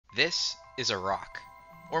This is a rock,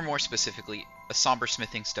 or more specifically, a somber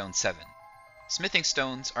smithing stone 7. Smithing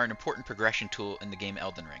stones are an important progression tool in the game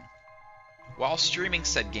Elden Ring. While streaming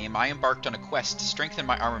said game, I embarked on a quest to strengthen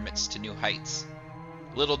my armaments to new heights.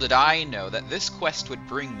 Little did I know that this quest would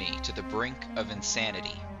bring me to the brink of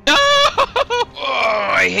insanity. No! Oh,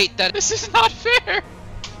 I hate that. This is not fair!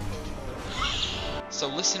 So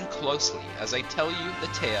listen closely as I tell you the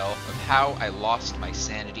tale of how I lost my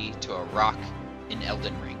sanity to a rock in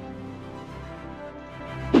Elden Ring.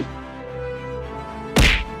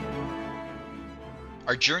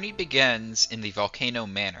 Our journey begins in the Volcano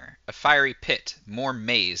Manor, a fiery pit, more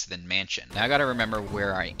maze than mansion. Now I gotta remember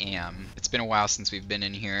where I am. It's been a while since we've been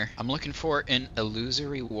in here. I'm looking for an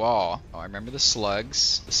illusory wall. Oh, I remember the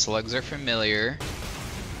slugs. The slugs are familiar.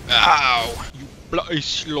 Ow! You bloody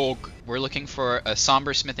slug! We're looking for a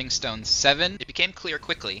somber smithing stone 7. It became clear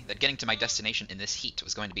quickly that getting to my destination in this heat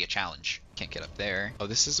was going to be a challenge. Can't get up there. Oh,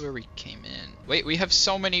 this is where we came in. Wait, we have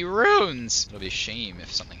so many runes! It'll be a shame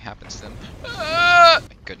if something happens to them. Ah!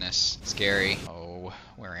 My goodness. Scary. Oh,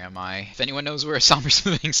 where am I? If anyone knows where a somber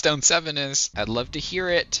smithing stone 7 is, I'd love to hear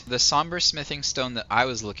it. The somber smithing stone that I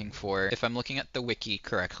was looking for, if I'm looking at the wiki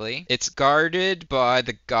correctly, it's guarded by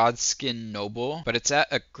the Godskin Noble, but it's at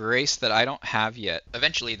a grace that I don't have yet.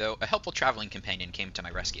 Eventually, though, a helpful traveling companion came to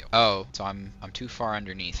my rescue. Oh, so I'm too far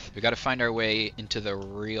underneath. We gotta find our way into the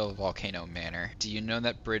real Volcano Manor. Do you know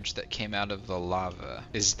that bridge that came out of the lava?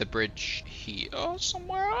 Is the bridge here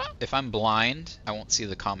somewhere? If I'm blind, I won't see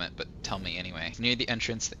the comment, but tell me anyway. Near the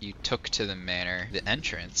entrance that you took to the manor. The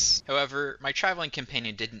entrance? However, my traveling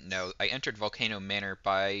companion didn't know I entered Volcano Manor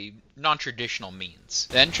by non-traditional means.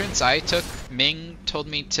 The entrance I took, Ming told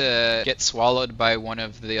me to get swallowed by one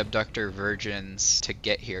of the abductor virgins to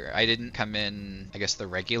get here. I didn't come in, I guess, the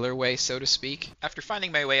regular way, so to speak. After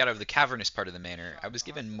finding my way out of the cavernous part of the manor, I was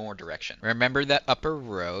given more direction. Remember that upper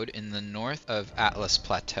road in the north of Atlas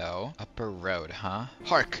Plateau? Upper road, huh?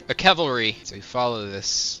 Hark! A cavalry! So we follow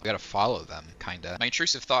this. We gotta follow them, kinda. My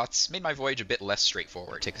intrusive thoughts made my voyage a bit less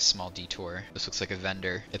straightforward. Take a small detour. This looks like a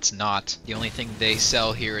vendor. It's not. The only thing they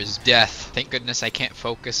sell here is death. Thank goodness I can't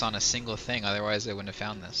focus on a single thing, otherwise I wouldn't have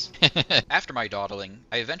found this. After my dawdling,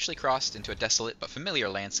 I eventually crossed into a desolate but familiar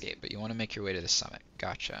landscape, but you want to make your way to the summit.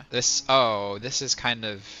 Gotcha. This is kind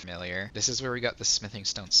of familiar. This is where we got the smithing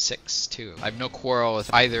stone 6 too. I have no quarrel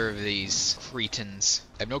with either of these cretins.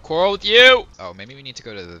 I have no quarrel with you! Oh, maybe we need to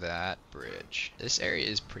go to that bridge. This area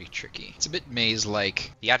is pretty tricky. It's a bit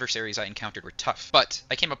maze-like. The adversaries I encountered were tough, but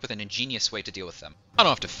I came up with an ingenious way to deal with them. I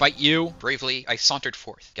don't have to fight you! Bravely, I sauntered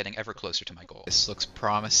forth, getting ever closer to my goal. This looks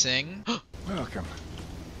promising. Welcome,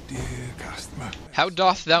 dear customer. How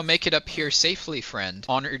doth thou make it up here safely, friend?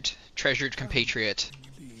 Honored, treasured compatriot.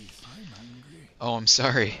 Oh, I'm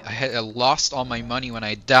sorry. I lost all my money when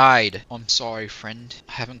I died. I'm sorry, friend.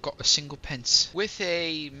 I haven't got a single pence. With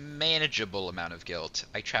a manageable amount of guilt,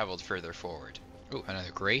 I traveled further forward. Oh, another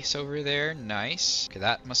grace over there. Nice. Okay,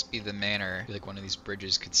 that must be the manor. I feel like one of these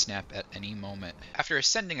bridges could snap at any moment. After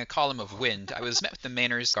ascending a column of wind, I was met with the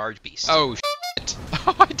manor's guard beast. Oh, shit.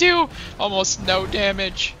 Oh, I do almost no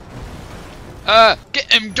damage.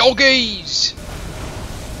 Get him, doggies!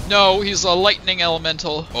 No, he's a lightning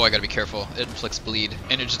elemental. Oh, I gotta be careful. It inflicts bleed,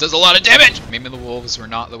 and it just does a lot of damage! Maybe the wolves were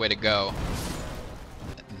not the way to go.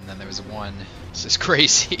 And then there was one. This is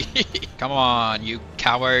crazy. Come on, you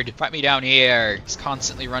coward. Fight me down here. He's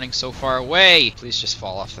constantly running so far away. Please just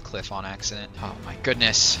fall off the cliff on accident. Oh my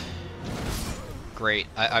goodness. Great.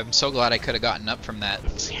 I'm so glad I could have gotten up from that.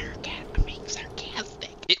 I'm being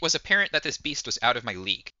sarcastic. It was apparent that this beast was out of my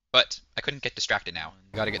league. But I couldn't get distracted now.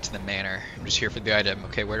 Gotta get to the manor. I'm just here for the item.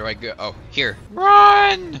 Okay, where do I go? Oh, here.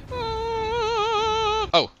 Run!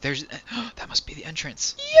 Oh, there's... that must be the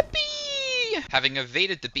entrance. Yippee! Having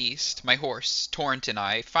evaded the beast, my horse, Torrent, and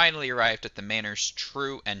I finally arrived at the manor's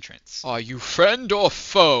true entrance. Are you friend or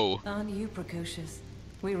foe? Aren't you precocious?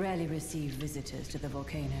 We rarely receive visitors to the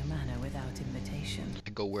Volcano Manor without invitation. I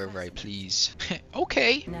go wherever I please.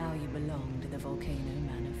 Okay. Now you belong to the Volcano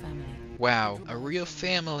Manor family. Wow, a real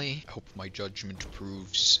family. I hope my judgment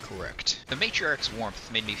proves correct. The matriarch's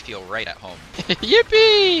warmth made me feel right at home.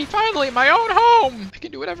 Yippee! Finally, my own home! I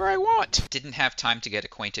can do whatever I want. Didn't have time to get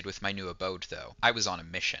acquainted with my new abode, though. I was on a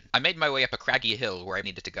mission. I made my way up a craggy hill where I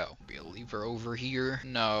needed to go. Be a lever over here?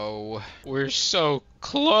 No. We're so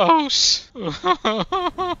close.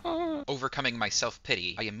 Overcoming my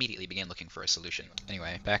self-pity, I immediately began looking for a solution.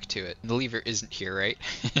 Anyway, back to it. The lever isn't here, right?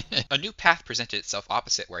 A new path presented itself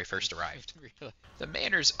opposite where I first arrived. The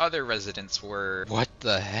manor's other residents were... What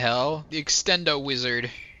the hell? The Extendo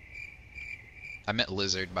Wizard. I meant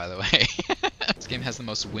lizard, by the way. This game has the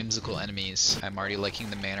most whimsical enemies. I'm already liking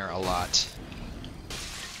the manor a lot.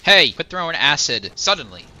 Hey, quit throwing acid.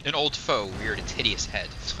 Suddenly, an old foe reared its hideous head.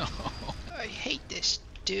 I hate this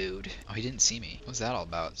dude. Oh, he didn't see me. What was that all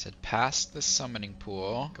about? It said past the summoning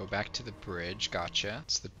pool, go back to the bridge. Gotcha.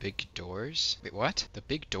 It's the big doors. Wait, what? The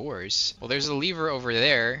big doors? Well, there's a lever over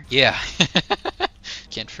there. Yeah.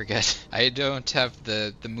 Can't forget. I don't have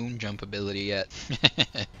the moon jump ability yet. In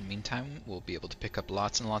the meantime, we'll be able to pick up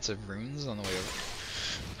lots and lots of runes on the way over.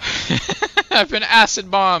 I've been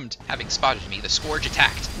acid bombed! Having spotted me, the Scourge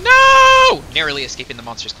attacked. No! Narrowly escaping the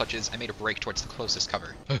monster's clutches, I made a break towards the closest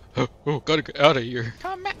cover. Gotta get out of here.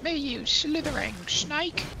 Come at me, you slithering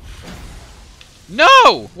snake.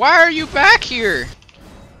 No! Why are you back here?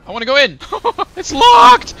 I want to go in. It's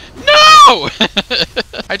locked! No!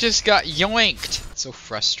 I just got yoinked. So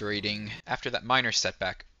frustrating. After that minor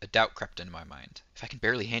setback, a doubt crept into my mind. If I can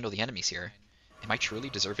barely handle the enemies here, am I truly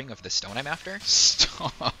deserving of the stone I'm after?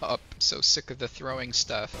 Stop. I'm so sick of the throwing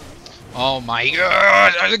stuff. Oh my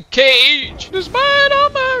god, there's a cage! Despite all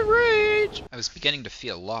my rage! I was beginning to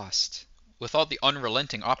feel lost. With all the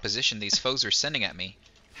unrelenting opposition these foes were sending at me,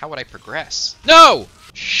 how would I progress? No!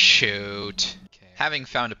 Shoot. Having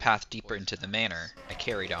found a path deeper into the manor, I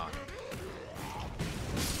carried on.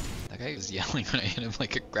 That guy was yelling when I hit him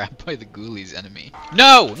like a grabbed by the ghoulies enemy.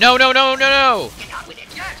 No! No, no, no, no, no! Get on with it!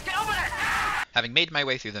 Yes, get over it! Having made my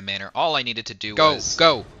way through the manor, all I needed to do was...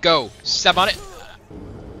 Go! Step on it!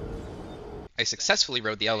 I successfully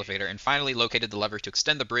rode the elevator and finally located the lever to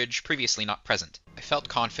extend the bridge previously not present. I felt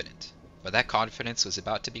confident, but that confidence was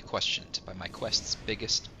about to be questioned by my quest's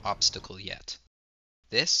biggest obstacle yet.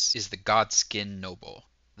 This is the Godskin Noble,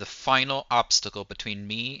 the final obstacle between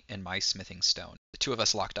me and my smithing stone. The two of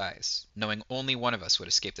us locked eyes, knowing only one of us would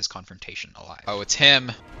escape this confrontation alive. Oh, it's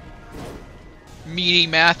him! Meaty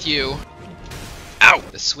Matthew! Ow!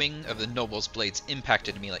 The swing of the noble's blades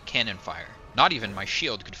impacted me like cannon fire. Not even my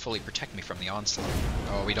shield could fully protect me from the onslaught.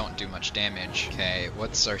 Oh, we don't do much damage. Okay,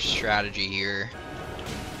 what's our strategy here?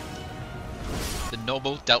 The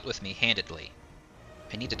noble dealt with me handedly.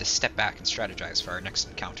 I needed to step back and strategize for our next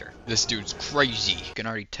encounter. This dude's crazy. You can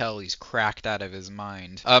already tell he's cracked out of his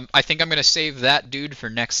mind. I think I'm gonna save that dude for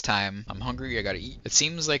next time. I'm hungry, I gotta eat. It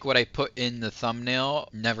seems like what I put in the thumbnail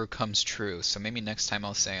never comes true, so maybe next time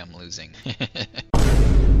I'll say I'm losing.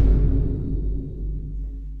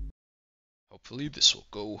 Hopefully this will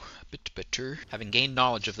go a bit better. Having gained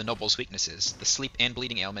knowledge of the noble's weaknesses, the sleep and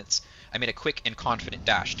bleeding ailments, I made a quick and confident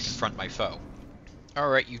dash to confront my foe.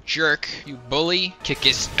 Alright, you jerk, you bully, kick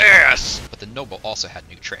his ass! But the noble also had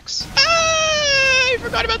new tricks. I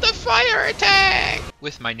forgot about the fire attack!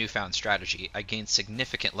 With my newfound strategy, I gained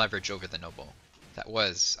significant leverage over the noble. That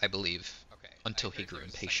was, I believe, until he grew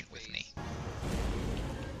impatient with me.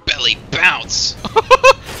 Belly bounce!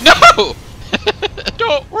 No!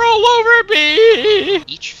 Don't roll over me!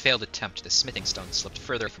 Each failed attempt, the smithing stone slipped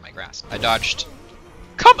further from my grasp. I dodged.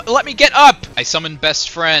 Come, let me get up! I summoned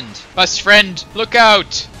best friend. Best friend, look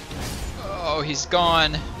out! Oh, he's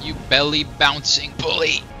gone. You belly bouncing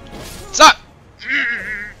bully. Stop!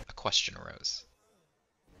 A question arose.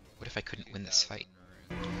 What if I couldn't win this fight?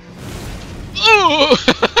 Ooh!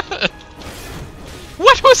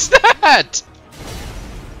 What was that?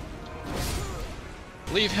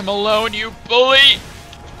 Leave him alone, you bully!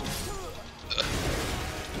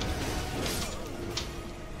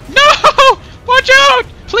 No! Watch out!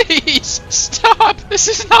 Please! Stop! This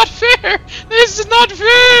is not fair! This is not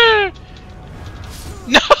fair!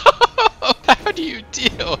 No! How do you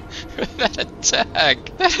deal with that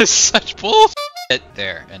attack? That is such bullshit!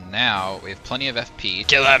 There, and now we have plenty of FP.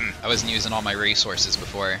 Kill him! I wasn't using all my resources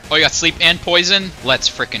before. Oh, you got sleep and poison? Let's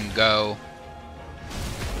frickin' go.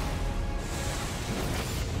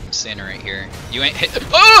 I'm standing right here. You ain't hit.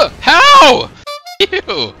 Oh! How?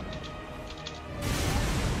 You!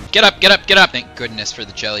 Get up, get up, get up! Thank goodness for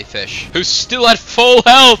the jellyfish, who's still at full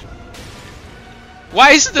health!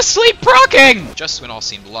 Why isn't the sleep proccing? Just when all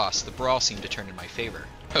seemed lost, the brawl seemed to turn in my favor.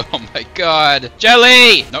 Oh my god.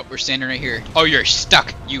 Jelly! Nope, we're standing right here. Oh, you're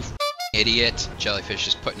stuck, you idiot. Jellyfish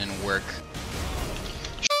is putting in work.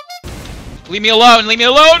 Leave me alone, leave me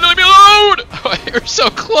alone, leave me alone! Oh, you're so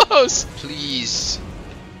close! Please.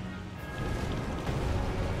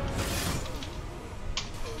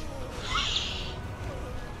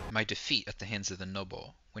 My defeat at the hands of the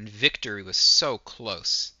noble, when victory was so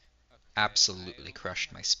close, absolutely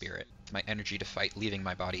crushed my spirit. My energy to fight leaving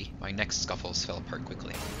my body, my next scuffles fell apart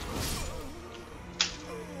quickly.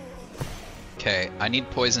 Okay, I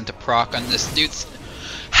need poison to proc on this dude's...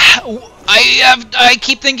 I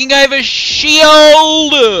keep thinking I have a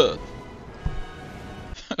shield!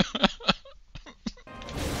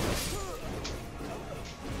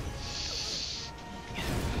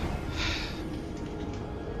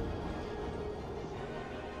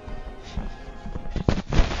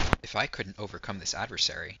 If I couldn't overcome this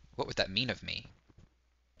adversary, what would that mean of me?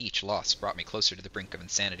 Each loss brought me closer to the brink of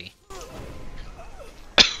insanity.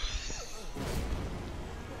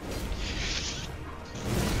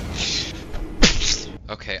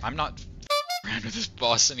 Okay, I'm not around with this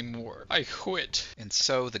boss anymore. I quit. And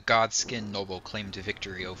so the God-Skin Noble claimed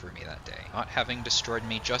victory over me that day, not having destroyed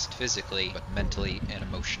me just physically, but mentally and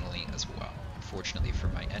emotionally as well. Unfortunately for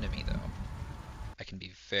my enemy, though, I can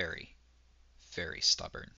be very, very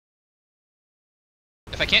stubborn.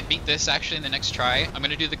 If I can't beat this actually in the next try, I'm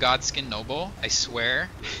gonna do the God-Skin Noble. I swear.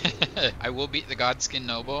 I will beat the God-Skin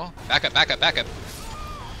Noble. Back up, back up, back up.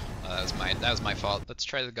 That was my fault. Let's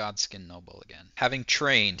try the God-Skin Noble again. Having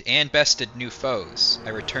trained and bested new foes, I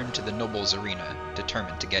returned to the Noble's arena,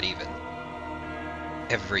 determined to get even.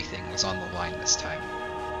 Everything was on the line this time.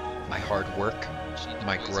 My hard work,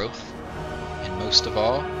 my growth, and most of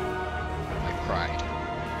all, my pride.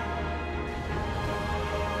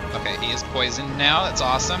 Okay, he is poisoned now. That's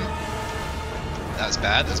awesome. That was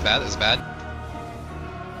bad. That was bad. That was bad.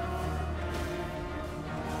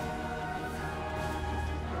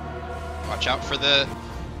 Watch out for the...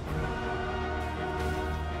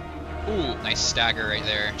 Ooh, nice stagger right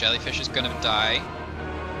there. Jellyfish is gonna die.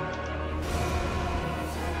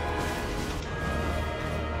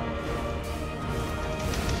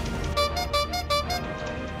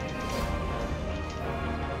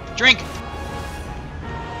 Drink!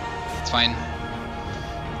 It's fine.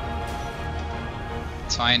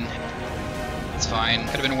 It's fine. It's fine.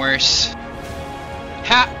 Could have been worse.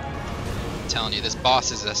 Ha! I'm telling you, this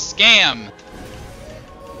boss is a scam!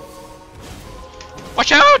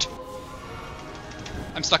 Watch out!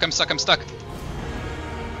 I'm stuck, I'm stuck, I'm stuck.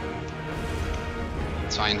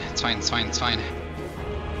 It's fine, it's fine, it's fine, it's fine.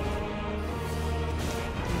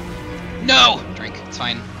 No! Drink, it's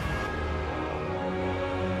fine.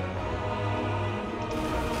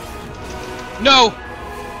 No!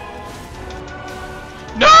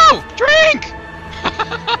 No! Drink!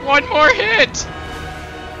 One more hit!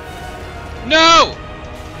 No!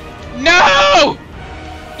 No!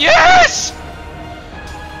 Yes!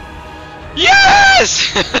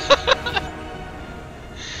 Yes!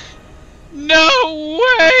 No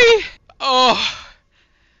way! Oh.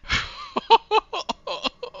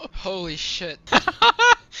 Holy shit.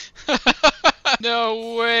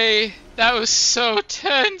 No way. That was so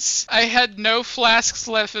tense. I had no flasks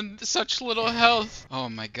left and such little health. Oh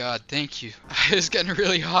my god, thank you. It was getting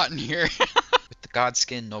really hot in here. With the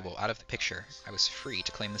God-Skin Noble out of the picture, I was free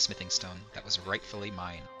to claim the smithing stone that was rightfully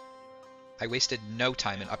mine. I wasted no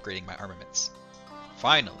time in upgrading my armaments,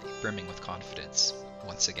 finally brimming with confidence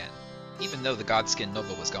once again. Even though the God-Skin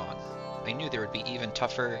Noble was gone, I knew there would be even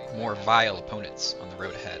tougher, more vile opponents on the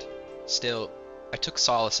road ahead. Still, I took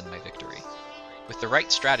solace in my victory. With the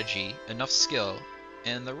right strategy, enough skill,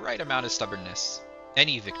 and the right amount of stubbornness,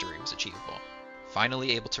 any victory was achievable.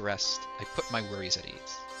 Finally able to rest, I put my worries at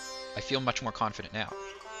ease. I feel much more confident now,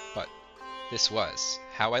 but this was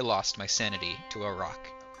how I lost my sanity to a rock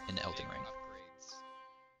in Elden Ring.